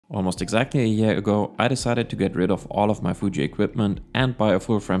Almost exactly a year ago, I decided to get rid of all of my Fuji equipment and buy a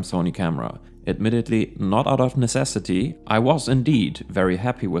full-frame Sony camera. Admittedly, not out of necessity, I was indeed very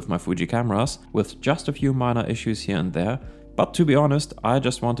happy with my Fuji cameras, with just a few minor issues here and there, but to be honest, I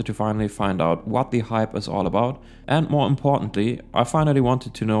just wanted to finally find out what the hype is all about, and more importantly, I finally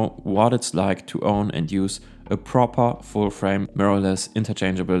wanted to know what it's like to own and use a proper full-frame mirrorless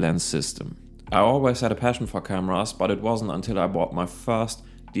interchangeable lens system. I always had a passion for cameras, but it wasn't until I bought my first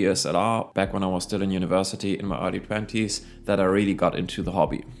DSLR back when I was still in university in my early 20s that I really got into the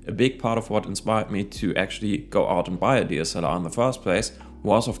hobby. A big part of what inspired me to actually go out and buy a DSLR in the first place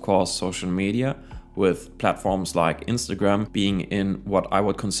was of course social media, with platforms like Instagram being in what I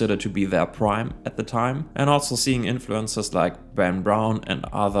would consider to be their prime at the time, and also seeing influencers like Ben Brown and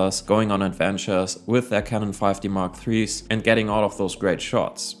others going on adventures with their Canon 5D Mark IIIs and getting all of those great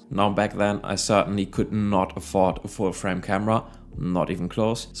shots. Now back then I certainly could not afford a full frame camera, not even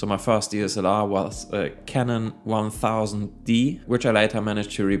close. So my first DSLR was a Canon 1000D, which I later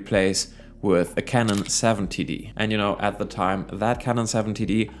managed to replace with a Canon 70D. And you know, at the time, that Canon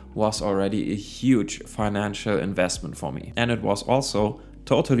 70D was already a huge financial investment for me. And it was also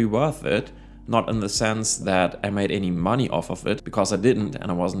totally worth it, not in the sense that I made any money off of it, because I didn't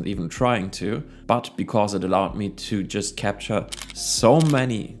and I wasn't even trying to, but because it allowed me to just capture so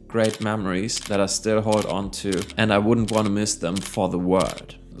many great memories that I still hold on to, and I wouldn't want to miss them for the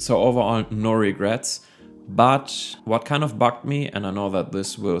world. So overall, no regrets. But what kind of bugged me, and I know that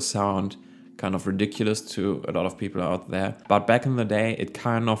this will sound kind of ridiculous to a lot of people out there, but back in the day it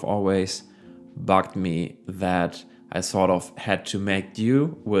kind of always bugged me that I sort of had to make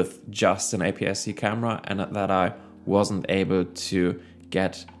do with just an APS-C camera and that I wasn't able to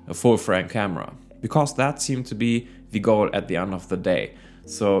get a full frame camera, because that seemed to be the goal at the end of the day.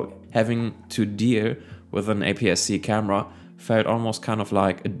 So having to deal with an APS-C camera felt almost kind of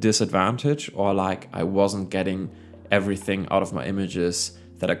like a disadvantage, or like I wasn't getting everything out of my images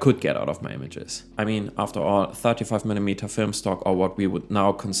that I could get out of my images. I mean, after all, 35mm film stock, or what we would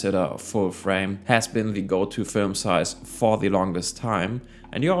now consider a full frame, has been the go-to film size for the longest time,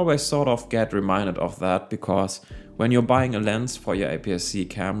 and you always sort of get reminded of that, because when you're buying a lens for your APS-C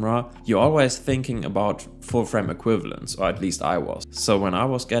camera, you're always thinking about full frame equivalents, or at least I was. So when I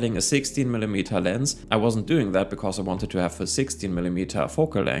was getting a 16mm lens, I wasn't doing that because I wanted to have a 16mm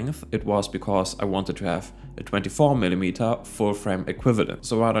focal length, it was because I wanted to have a 24mm full frame equivalent.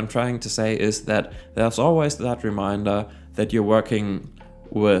 So what I'm trying to say is that there's always that reminder that you're working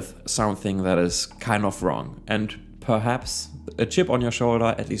with something that is kind of wrong, and perhaps a chip on your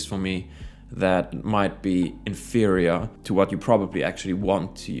shoulder, at least for me, that might be inferior to what you probably actually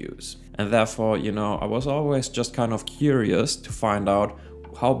want to use. And therefore, you know, I was always just kind of curious to find out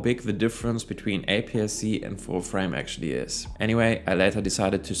how big the difference between APS-C and full frame actually is. Anyway, I later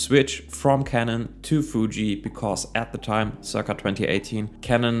decided to switch from Canon to Fuji because at the time, circa 2018,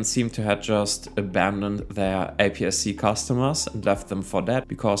 Canon seemed to have just abandoned their APS-C customers and left them for dead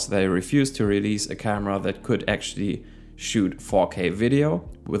because they refused to release a camera that could actually shoot 4K video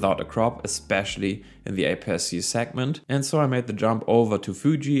without a crop, especially in the APS-C segment. And so I made the jump over to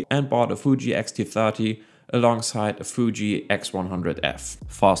Fuji and bought a Fuji X-T30 alongside a Fuji X100F.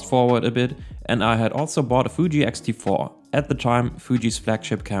 Fast forward a bit, and I had also bought a Fuji X-T4, at the time Fuji's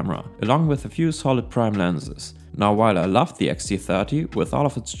flagship camera, along with a few solid prime lenses. Now, while I loved the X-T30 with all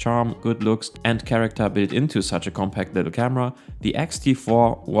of its charm, good looks and character built into such a compact little camera, the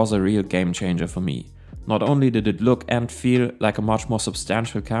X-T4 was a real game changer for me. Not only did it look and feel like a much more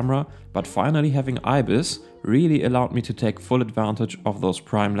substantial camera, but finally having IBIS really allowed me to take full advantage of those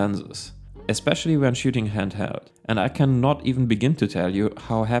prime lenses, especially when shooting handheld. And I cannot even begin to tell you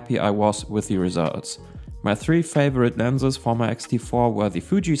how happy I was with the results. My three favorite lenses for my X-T4 were the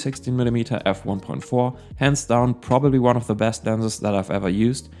Fuji 16mm f1.4, hands down probably one of the best lenses that I've ever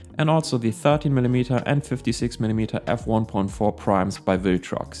used, and also the 13mm and 56mm f1.4 primes by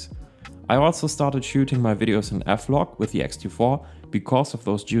Viltrox. I also started shooting my videos in f-log with the X-T4 because of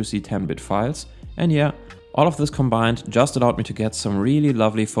those juicy 10-bit files, and yeah, all of this combined just allowed me to get some really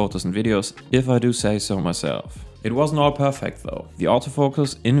lovely photos and videos, if I do say so myself. It wasn't all perfect though. The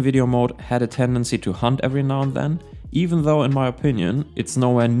autofocus in video mode had a tendency to hunt every now and then, even though in my opinion it's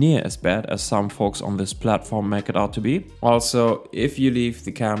nowhere near as bad as some folks on this platform make it out to be. Also, if you leave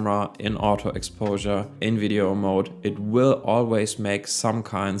the camera in auto exposure in video mode, it will always make some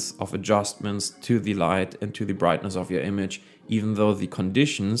kinds of adjustments to the light and to the brightness of your image, even though the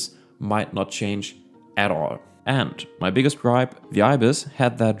conditions might not change at all. And my biggest gripe, the IBIS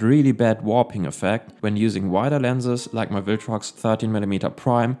had that really bad warping effect when using wider lenses like my Viltrox 13mm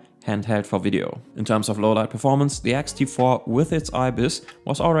prime handheld for video. In terms of low light performance, the X-T4 with its IBIS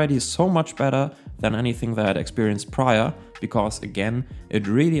was already so much better than anything that I had experienced prior, because again, it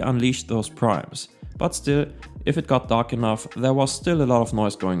really unleashed those primes. But still, if it got dark enough, there was still a lot of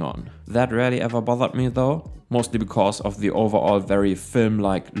noise going on. That rarely ever bothered me though, mostly because of the overall very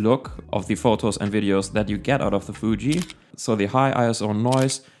film-like look of the photos and videos that you get out of the Fuji. So the high ISO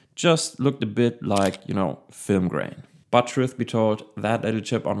noise just looked a bit like, you know, film grain. But truth be told, that little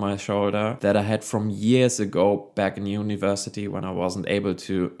chip on my shoulder that I had from years ago back in university when I wasn't able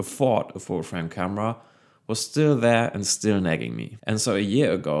to afford a full-frame camera was still there and still nagging me. And so a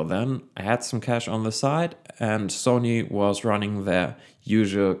year ago then, I had some cash on the side and Sony was running their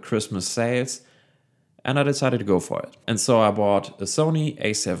usual Christmas sales and I decided to go for it. And so I bought a Sony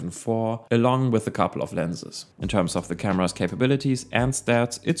a7 IV along with a couple of lenses. In terms of the camera's capabilities and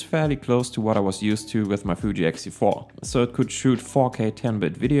stats, it's fairly close to what I was used to with my Fuji X-T4. So it could shoot 4K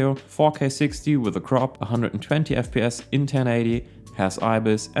 10-bit video, 4K 60 with a crop, 120 FPS in 1080, has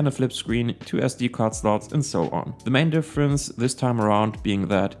IBIS and a flip screen, 2 SD card slots and so on. The main difference this time around being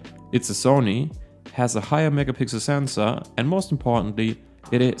that it's a Sony, has a higher megapixel sensor and most importantly,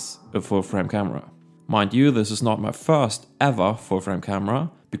 it is a full-frame camera. Mind you, this is not my first ever full-frame camera,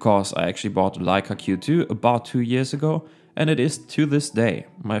 because I actually bought a Leica Q2 about 2 years ago, and it is to this day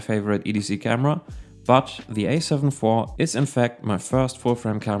my favorite EDC camera, but the a7 IV is in fact my first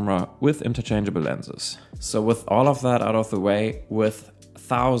full-frame camera with interchangeable lenses. So with all of that out of the way, with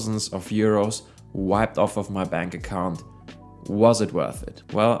thousands of euros wiped off of my bank account, was it worth it?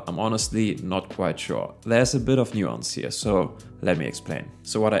 Well, I'm honestly not quite sure. There's a bit of nuance here, so let me explain.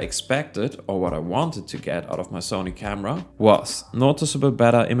 So what I expected or what I wanted to get out of my Sony camera was noticeable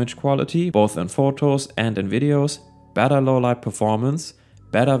better image quality, both in photos and in videos, better low light performance,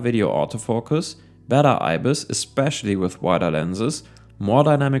 better video autofocus, better IBIS, especially with wider lenses, more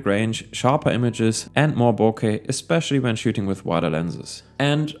dynamic range, sharper images and more bokeh, especially when shooting with wider lenses.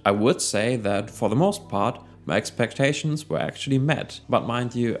 And I would say that for the most part, my expectations were actually met. But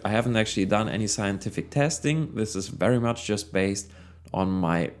mind you, I haven't actually done any scientific testing. This is very much just based on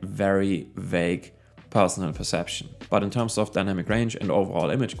my very vague personal perception. But in terms of dynamic range and overall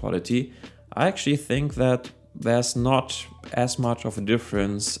image quality, I actually think that there's not as much of a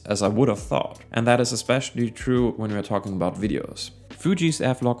difference as I would have thought. And that is especially true when we're talking about videos. Fuji's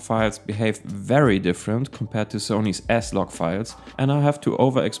F-Log files behave very different compared to Sony's S-Log files, and I have to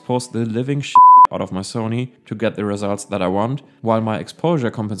overexpose the living shit out of my Sony to get the results that I want, while my exposure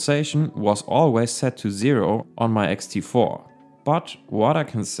compensation was always set to 0 on my X-T4. But what I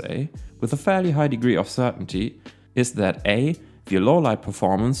can say, with a fairly high degree of certainty, is that A, the low light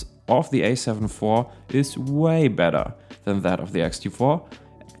performance of the a7 IV is way better than that of the X-T4,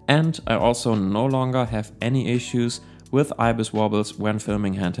 and I also no longer have any issues with IBIS wobbles when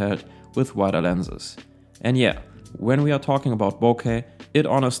filming handheld with wider lenses. And yeah, when we are talking about bokeh, it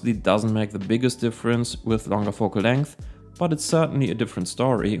honestly doesn't make the biggest difference with longer focal length, but it's certainly a different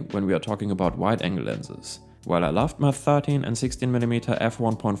story when we are talking about wide-angle lenses. While I loved my 13 and 16mm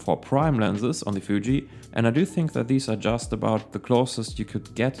f1.4 prime lenses on the Fuji, and I do think that these are just about the closest you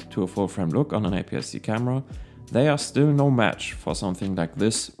could get to a full-frame look on an APS-C camera, they are still no match for something like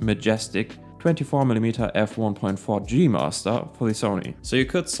this majestic 24mm f1.4 G Master for the Sony. So you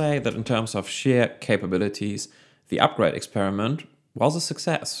could say that in terms of sheer capabilities, the upgrade experiment was a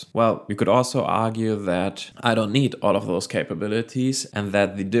success. Well, you could also argue that I don't need all of those capabilities and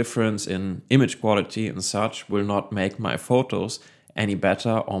that the difference in image quality and such will not make my photos any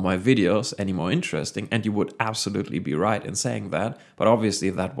better or my videos any more interesting, and you would absolutely be right in saying that, but obviously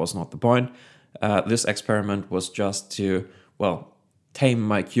that was not the point. This experiment was just to, well, tame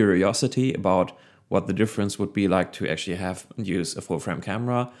my curiosity about what the difference would be like to actually have and use a full-frame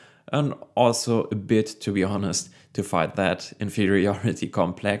camera, and also a bit, to be honest, to fight that inferiority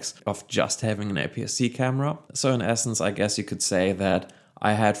complex of just having an APS-C camera. So in essence, I guess you could say that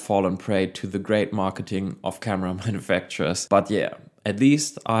I had fallen prey to the great marketing of camera manufacturers. But yeah, at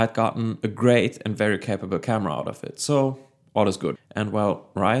least I had gotten a great and very capable camera out of it. So all is good. And well,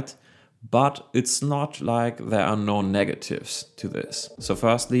 right? But it's not like there are no negatives to this. So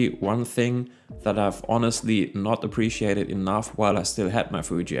firstly, one thing that I've honestly not appreciated enough while I still had my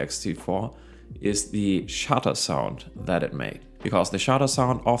Fuji X-T4 is the shutter sound that it made. Because the shutter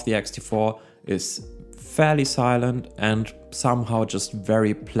sound of the X-T4 is fairly silent and somehow just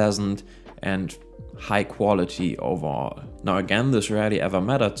very pleasant and high quality overall. Now again, this rarely ever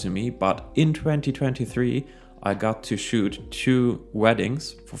mattered to me, but in 2023, I got to shoot 2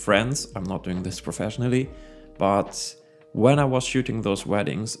 weddings for friends. I'm not doing this professionally, But when I was shooting those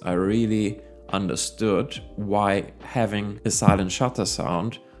weddings, I really understood why having a silent shutter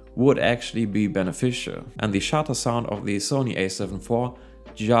sound would actually be beneficial. And the shutter sound of the Sony a7 IV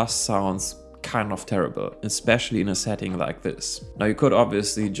just sounds kind of terrible, especially in a setting like this. Now you could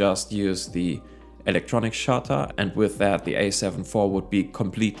obviously just use the electronic shutter, and with that the a7 IV would be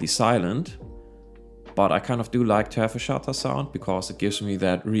completely silent. But I kind of do like to have a shutter sound because it gives me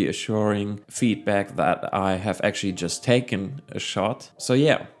that reassuring feedback that I have actually just taken a shot. So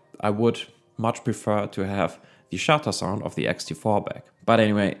yeah, I would much prefer to have the shutter sound of the X-T4 back. But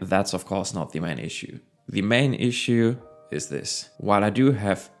anyway, that's of course not the main issue. The main issue is this. While I do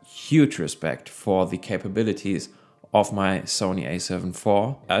have huge respect for the capabilities of my Sony a7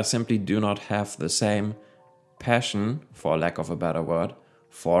 IV, I simply do not have the same passion, for lack of a better word,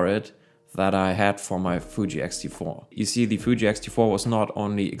 for it that I had for my Fuji X-T4. You see, the Fuji X-T4 was not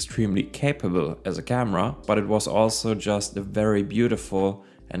only extremely capable as a camera, but it was also just a very beautiful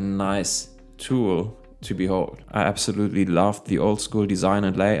and nice tool to behold. I absolutely loved the old school design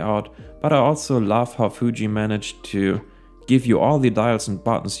and layout, but I also love how Fuji managed to give you all the dials and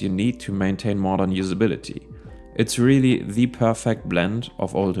buttons you need to maintain modern usability. It's really the perfect blend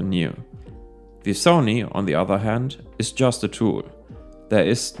of old and new. The Sony, on the other hand, is just a tool. There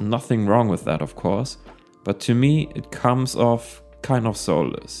is nothing wrong with that, of course, but to me it comes off kind of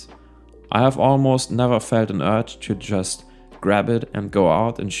soulless. I have almost never felt an urge to just grab it and go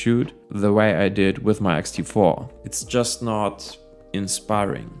out and shoot the way I did with my X-T4. It's just not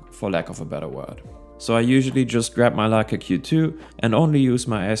inspiring, for lack of a better word. So I usually just grab my Leica Q2 and only use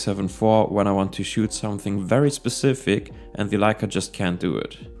my a7 IV when I want to shoot something very specific and the Leica just can't do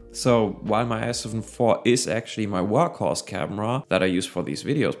it. So while my a7 IV is actually my workhorse camera that I use for these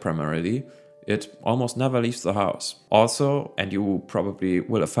videos primarily, it almost never leaves the house. Also, and you probably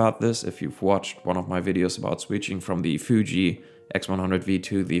will have heard this if you've watched one of my videos about switching from the Fuji X100V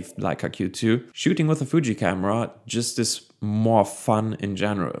to the Leica Q2, shooting with a Fuji camera just is more fun in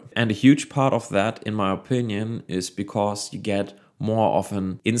general. And a huge part of that, in my opinion, is because you get more of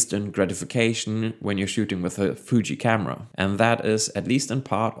an instant gratification when you're shooting with a Fuji camera. And that is, at least in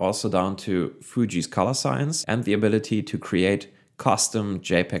part, also down to Fuji's color science and the ability to create custom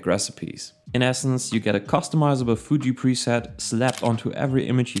JPEG recipes. In essence, you get a customizable Fuji preset slapped onto every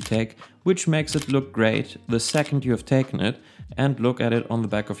image you take, which makes it look great the second you have taken it and look at it on the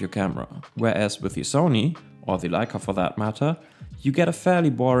back of your camera. Whereas with the Sony, or the Leica for that matter, you get a fairly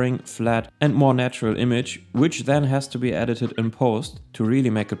boring, flat and more natural image, which then has to be edited in post to really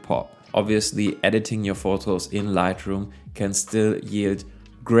make it pop. Obviously, editing your photos in Lightroom can still yield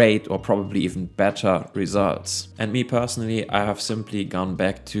great or probably even better results. And me personally, I have simply gone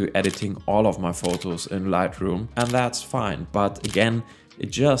back to editing all of my photos in Lightroom, and that's fine. But again, it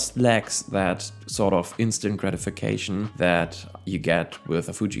just lacks that sort of instant gratification that you get with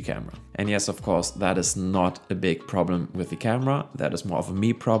a Fuji camera. And yes, of course, that is not a big problem with the camera. That is more of a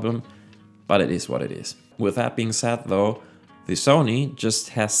me problem, but it is what it is. With that being said though, the Sony just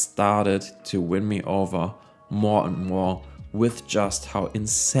has started to win me over more and more with just how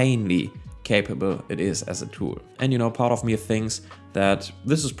insanely capable it is as a tool. And you know, part of me thinks that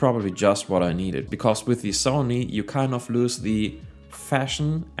this is probably just what I needed, because with the Sony you kind of lose the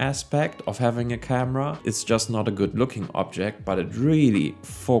fashion aspect of having a camera. It's just not a good looking object, but it really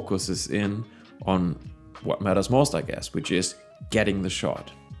focuses in on what matters most, I guess, which is getting the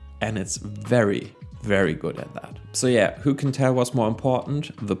shot. And it's very, very good at that. So yeah, who can tell what's more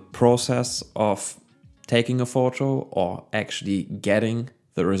important? The process of taking a photo or actually getting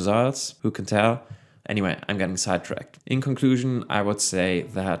the results? Who can tell? Anyway, I'm getting sidetracked. In conclusion, I would say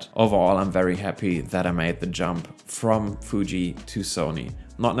that overall I'm very happy that I made the jump from Fuji to Sony.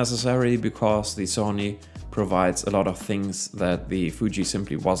 Not necessarily because the Sony provides a lot of things that the Fuji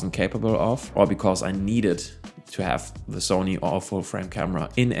simply wasn't capable of, or because I needed to have the Sony or a full frame camera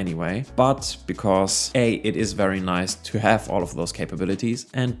in any way, but because A, it is very nice to have all of those capabilities,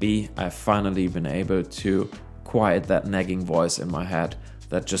 and B, I've finally been able to quiet that nagging voice in my head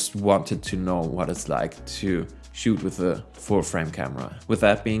that just wanted to know what it's like to shoot with a full frame camera. With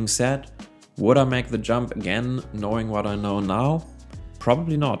that being said, would I make the jump again knowing what I know now?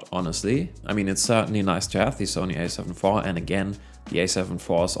 Probably not, honestly. I mean, it's certainly nice to have the Sony a7 IV, and again, the a7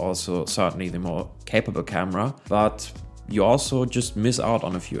 IV is also certainly the more capable camera, but you also just miss out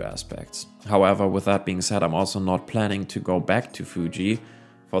on a few aspects. However, with that being said, I'm also not planning to go back to Fuji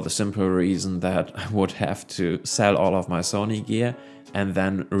for the simple reason that I would have to sell all of my Sony gear and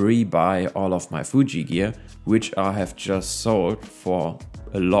then rebuy all of my Fuji gear, which I have just sold for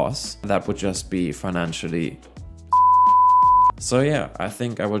a loss. That would just be financially. So yeah, I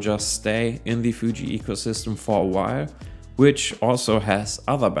think I will just stay in the Fuji ecosystem for a while, which also has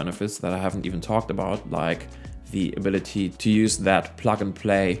other benefits that I haven't even talked about, like the ability to use that plug and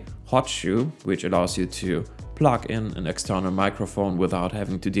play hot shoe, which allows you to plug in an external microphone without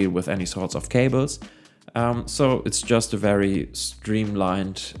having to deal with any sorts of cables. So it's just a very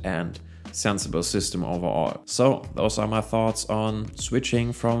streamlined and sensible system overall. So those are my thoughts on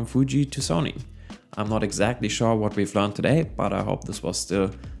switching from Fuji to Sony. I'm not exactly sure what we've learned today, but I hope this was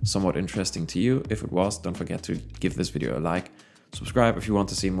still somewhat interesting to you. If it was, don't forget to give this video a like, subscribe if you want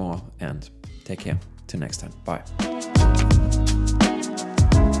to see more, and take care. Till next time. Bye.